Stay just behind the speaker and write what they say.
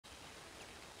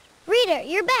Peter,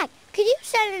 you're back. Could you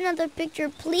send another picture,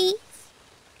 please?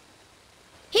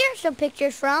 Here's some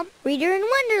pictures from Reader in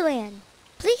Wonderland.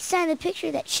 Please sign a picture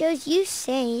that shows you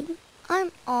saying,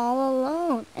 I'm all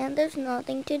alone and there's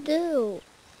nothing to do.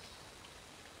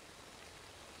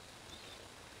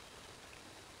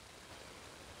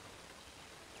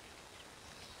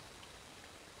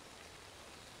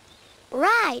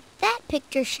 Right, that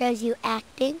picture shows you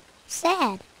acting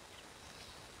sad.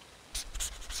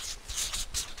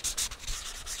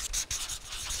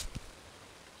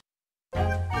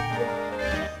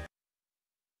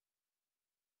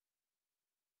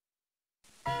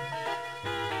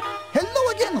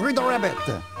 Hello again, Reader Rabbit.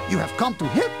 You have come to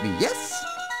help me, yes?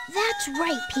 That's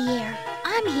right, Pierre.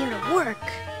 I'm here to work.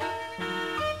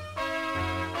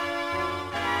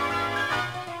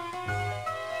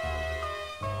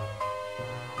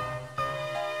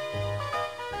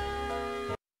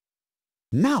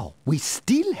 Now, we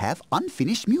still have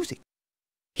unfinished music.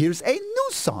 Here's a new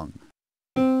song.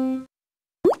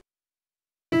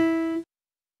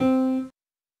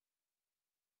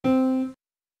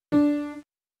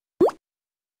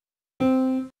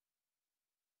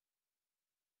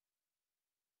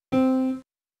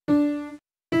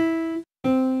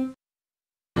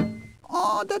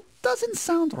 Oh, that doesn't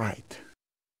sound right.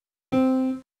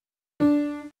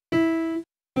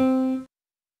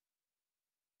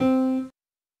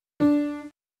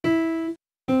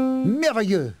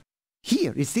 Merveilleux!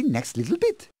 Here is the next little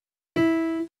bit.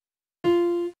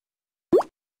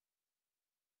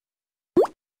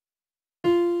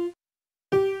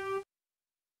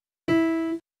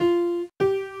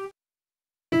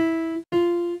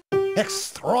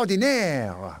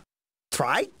 Extraordinaire!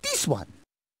 Try this one.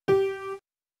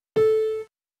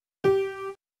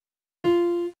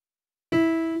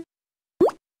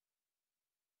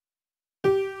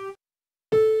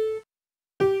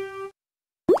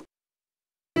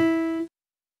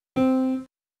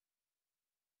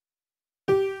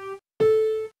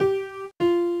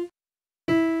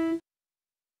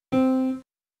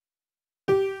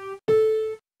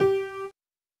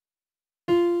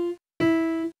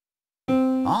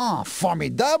 Ah,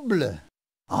 formidable!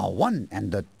 A one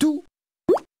and a two.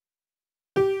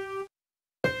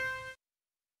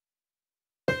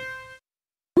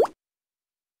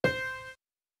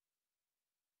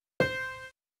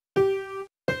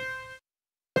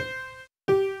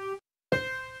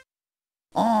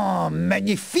 Oh,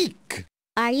 magnifique!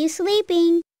 Are you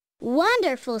sleeping?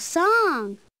 Wonderful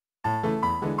song.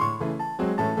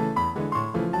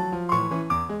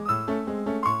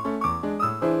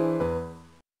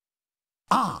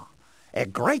 Ah, a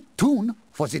great tune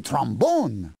for the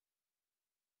trombone.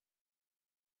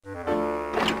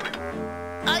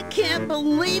 I can't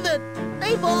believe it!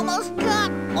 They've almost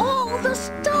got all the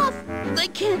stuff! They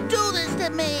can't do this to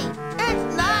me!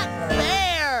 It's not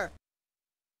fair!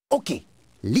 Okay,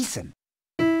 listen.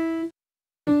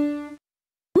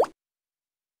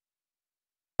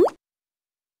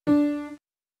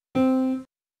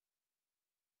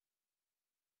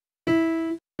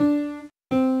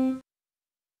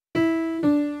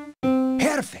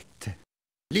 Perfect.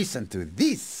 Listen to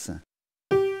this.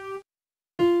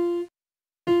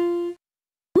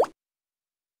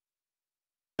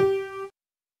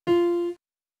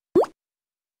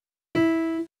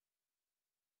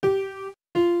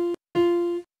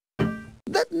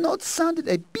 That note sounded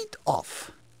a bit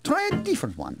off. Try a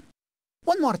different one.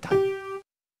 One more time.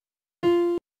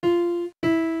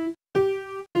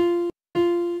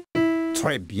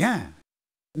 Très bien.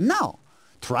 Now,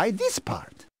 try this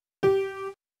part.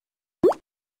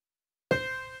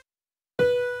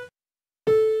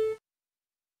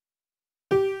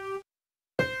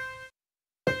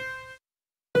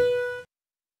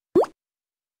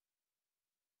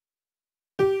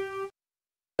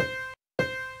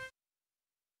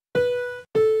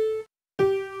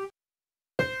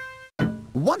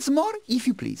 Once more, if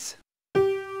you please.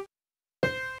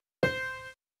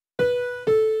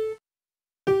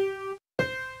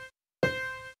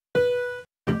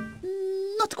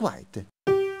 Not quite.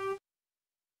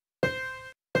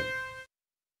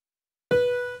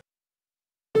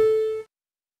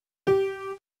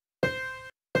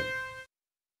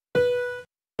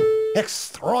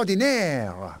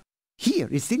 Extraordinaire! Here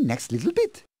is the next little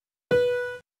bit.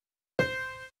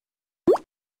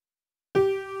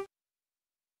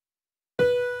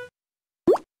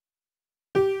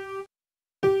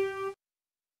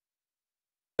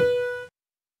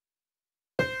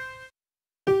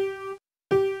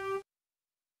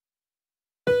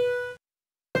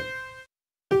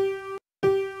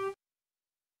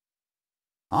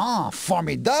 Ah,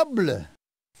 formidable!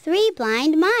 3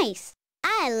 blind mice.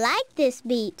 I like this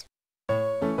beat.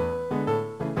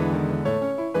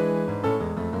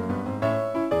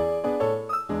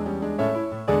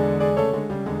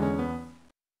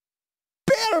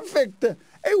 Perfect! A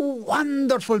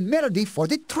wonderful melody for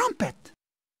the trumpet.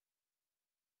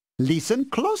 Listen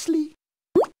closely.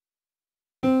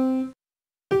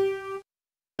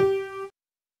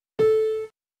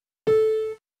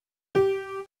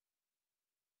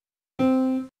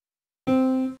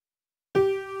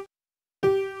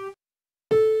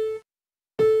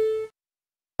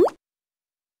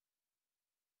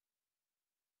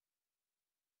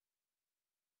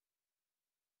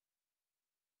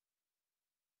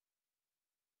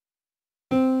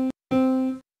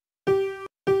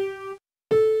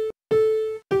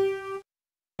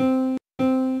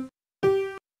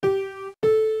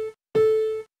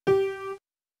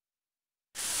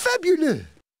 Fabulous!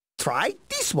 Try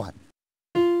this one.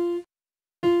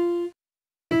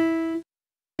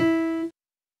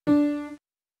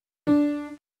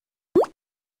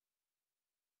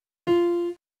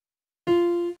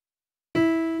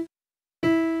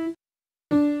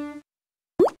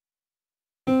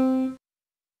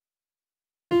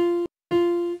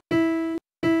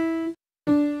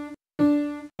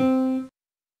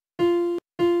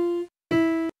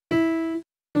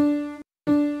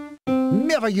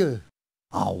 Merveilleux!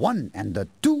 A one and a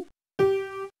two.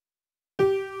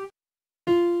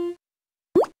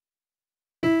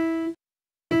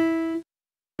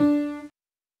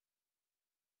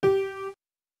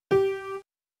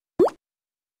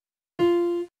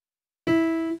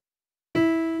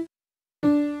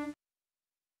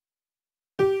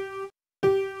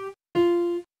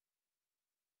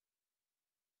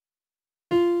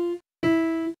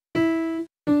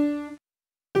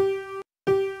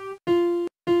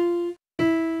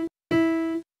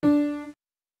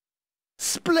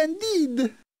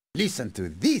 Splendid! Listen to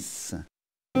this.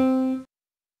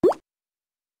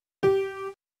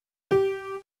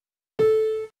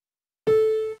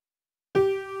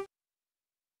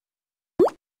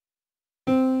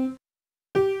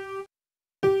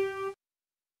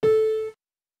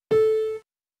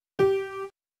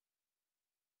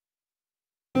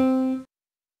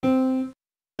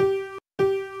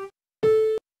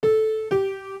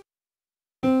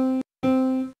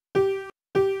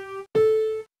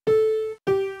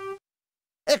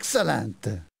 Excellent!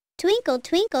 Twinkle,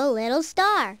 twinkle, little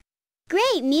star.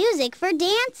 Great music for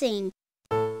dancing.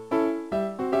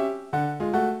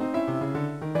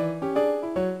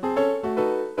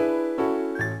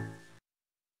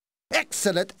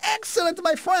 Excellent, excellent,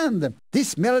 my friend!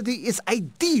 This melody is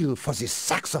ideal for the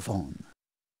saxophone.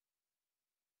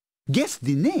 Guess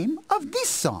the name of this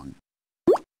song.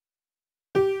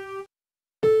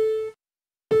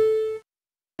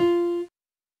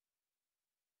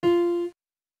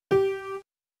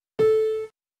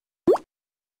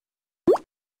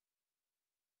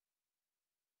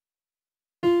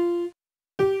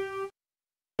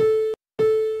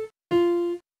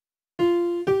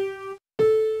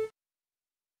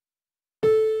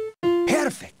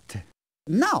 Perfect!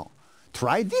 Now,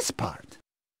 try this part.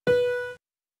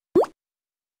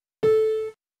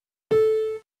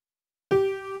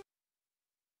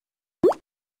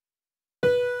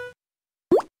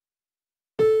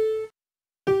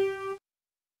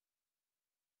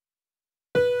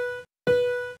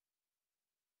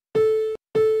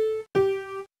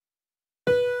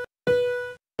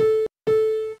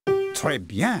 Très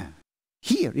bien!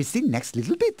 Here is the next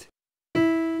little bit.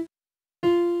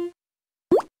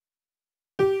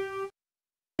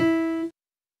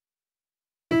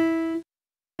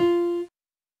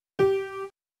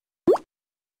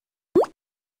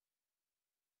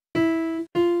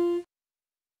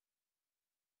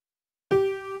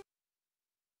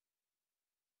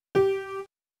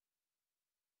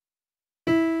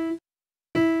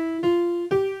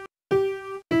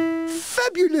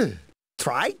 Fabulous!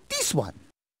 Try this one.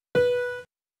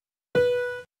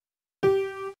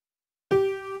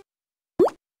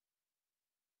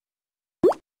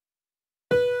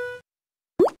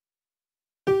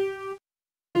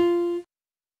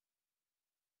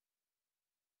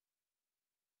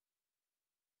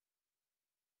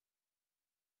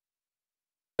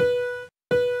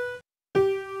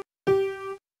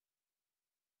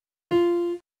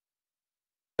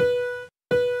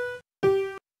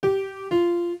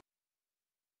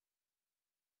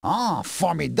 Ah,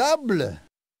 formidable!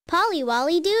 Polly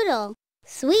Wolly Doodle.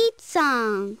 Sweet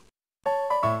song.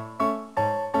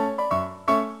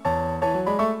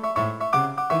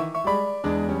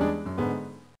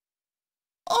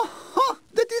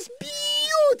 That is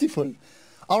beautiful!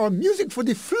 Our music for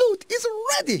the flute is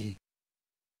ready!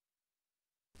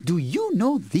 Do you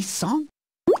know this song?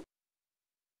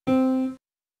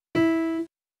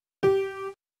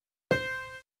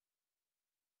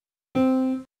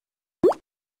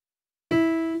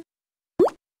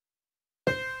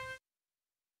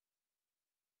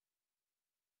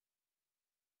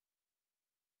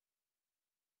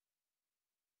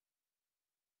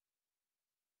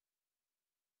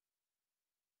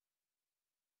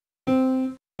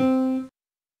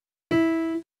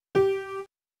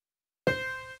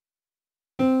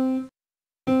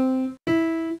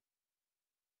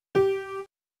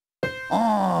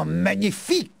 Oh,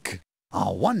 magnifique!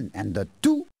 A one and a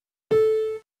two.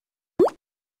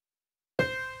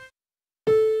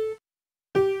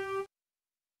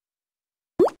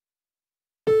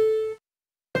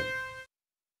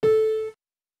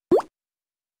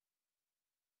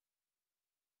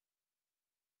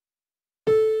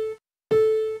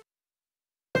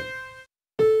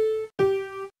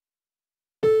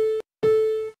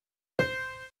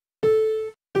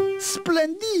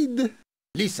 Splendid!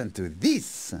 Listen to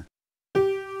this.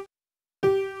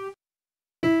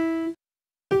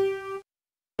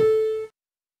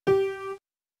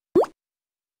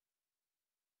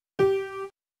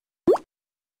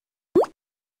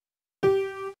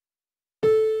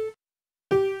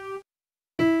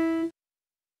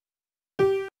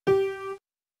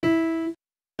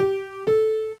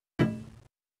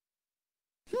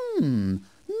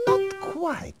 Not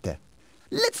quite.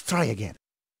 Let's try again.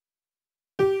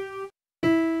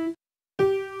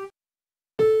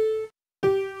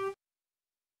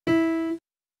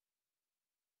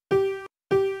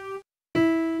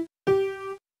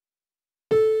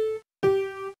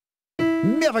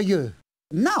 Merveilleux!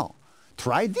 Now,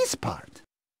 try this part.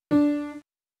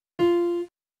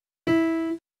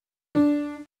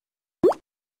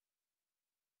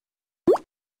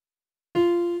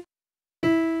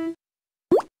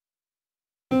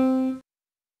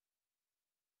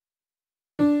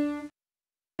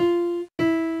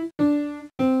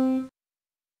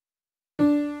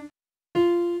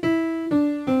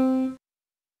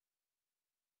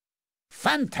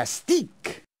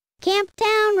 Fantastique!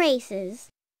 Camptown Races.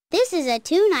 This is a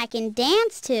tune I can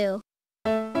dance to.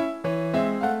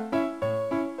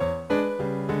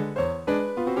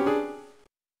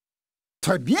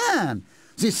 Très bien!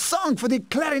 The song for the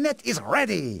clarinet is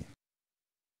ready!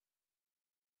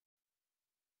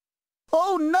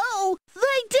 Oh no!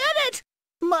 They did it!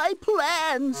 My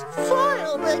plans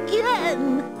foiled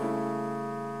again!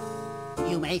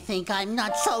 You may think I'm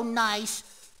not so nice,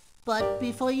 but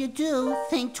before you do,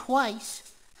 think twice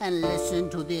and listen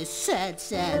to this sad,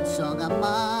 sad song of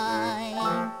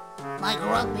mine. My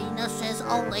grumpiness is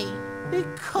only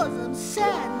because I'm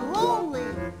sad and lonely,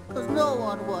 'cause no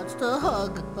one wants to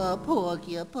hug a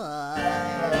porcupine.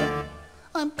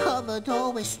 I'm covered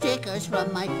all with stickers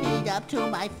from my feet up to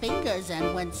my fingers,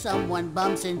 and when someone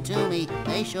bumps into me,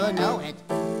 they sure know it.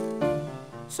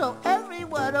 So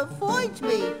everyone avoids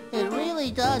me. It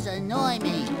really does annoy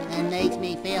me and makes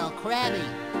me feel crabby,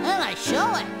 and I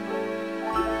show it.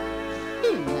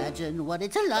 Imagine what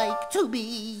it's like to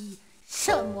be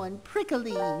someone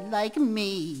prickly like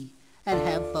me and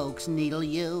have folks needle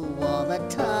you all the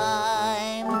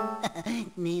time.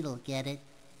 Needle, get it?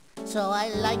 So I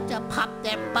like to pop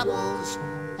their bubbles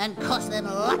and cause them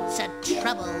lots of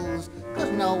troubles,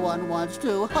 'cause no one wants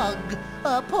to hug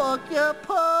a porcupine.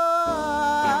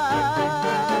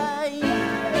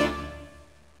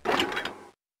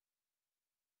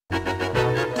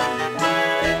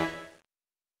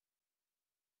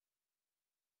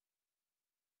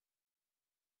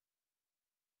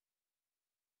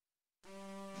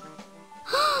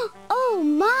 Oh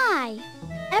my!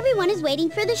 Everyone is waiting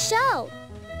for the show.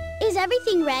 Is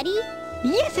everything ready?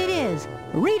 Yes, it is.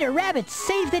 Reader Rabbit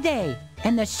saved the day,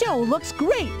 and the show looks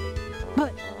great.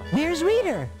 But where's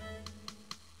Reader?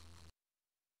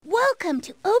 Welcome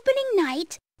to opening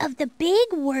night of the Big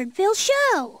Wordville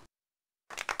Show.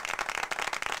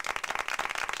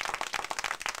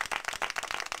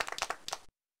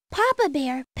 Papa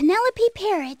Bear, Penelope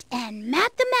Parrot, and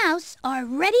Matt the Mouse are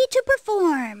ready to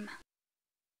perform.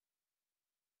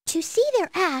 To see their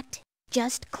act,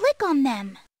 just click on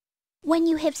them. When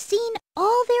you have seen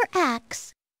all their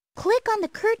acts, click on the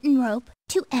curtain rope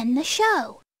to end the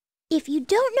show. If you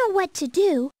don't know what to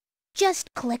do,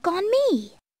 just click on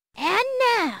me. And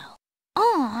now,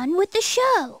 on with the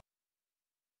show.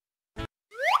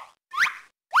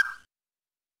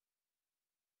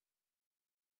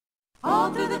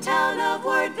 All through the town of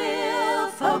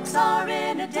Wordville, folks are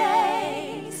in a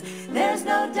daze. There's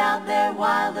no doubt they're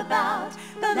wild about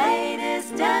the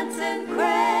latest dance and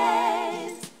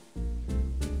craze.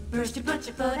 First you put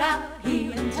your foot out,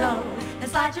 heel and toe. Then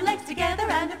slide your legs together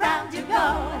and around you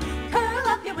go. Curl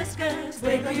up your whiskers,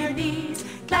 wiggle your knees.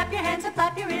 Clap your hands and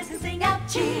flap your ears and sing out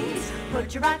cheese.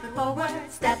 Put your right foot forward,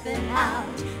 stepping out.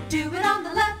 Do it on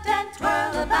the left and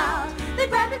twirl about. Then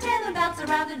grab your tail and bounce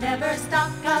around and never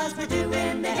stop. 'Cause we're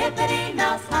doing the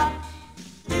hippity-nose hop.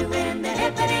 Doing the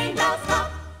hippity-nose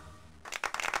hop.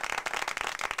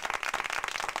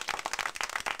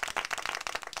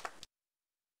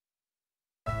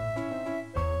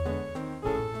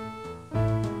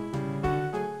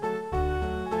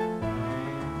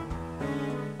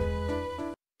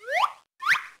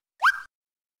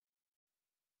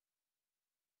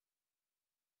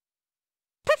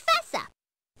 Professor,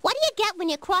 what do you get when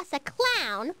you cross a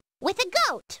clown with a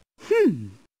goat?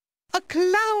 A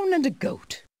clown and a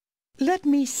goat. Let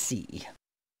me see.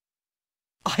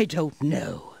 I don't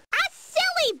know. A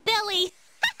silly Billy!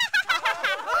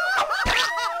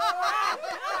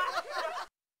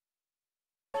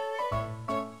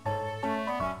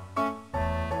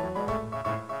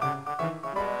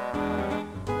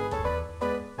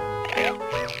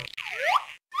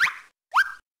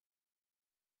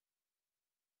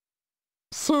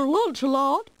 Sir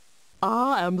Lancelot,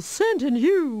 I am sending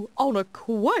you on a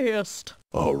quest.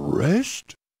 A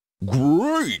rest?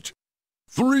 Great!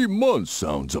 3 months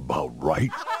sounds about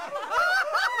right.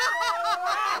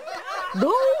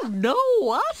 No,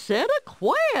 I said a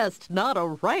quest, not a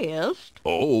rest.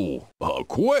 Oh, a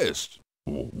quest?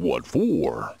 What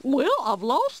for? Well, I've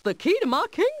lost the key to my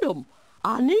kingdom.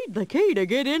 I need the key to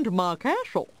get into my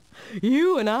castle.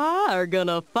 You and I are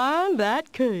gonna find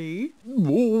that key.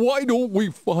 Why don't we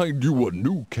find you a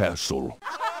new castle?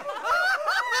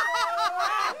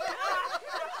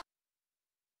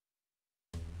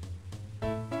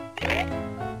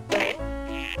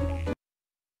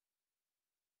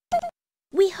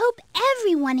 We hope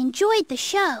everyone enjoyed the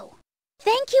show.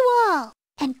 Thank you all,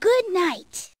 and good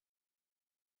night.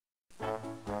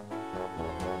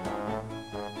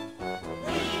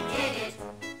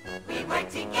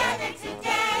 Together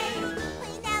today,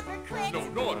 We never quit.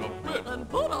 No, not a bit. And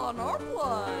put on our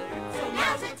flag. so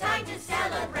now's the time to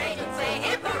celebrate and say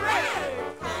hip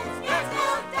hooray! 'Cause there's no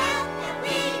doubt that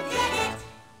we did it.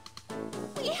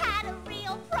 We had a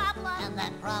real problem. And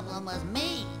that problem was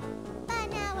me. But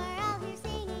now we're all here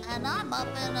singing. And I'm up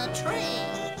in a tree.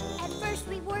 At first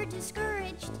we were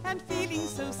discouraged. I'm feeling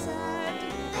so sad.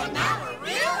 But now we're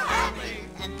real happy.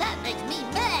 And that makes me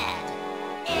mad.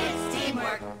 It's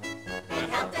teamwork.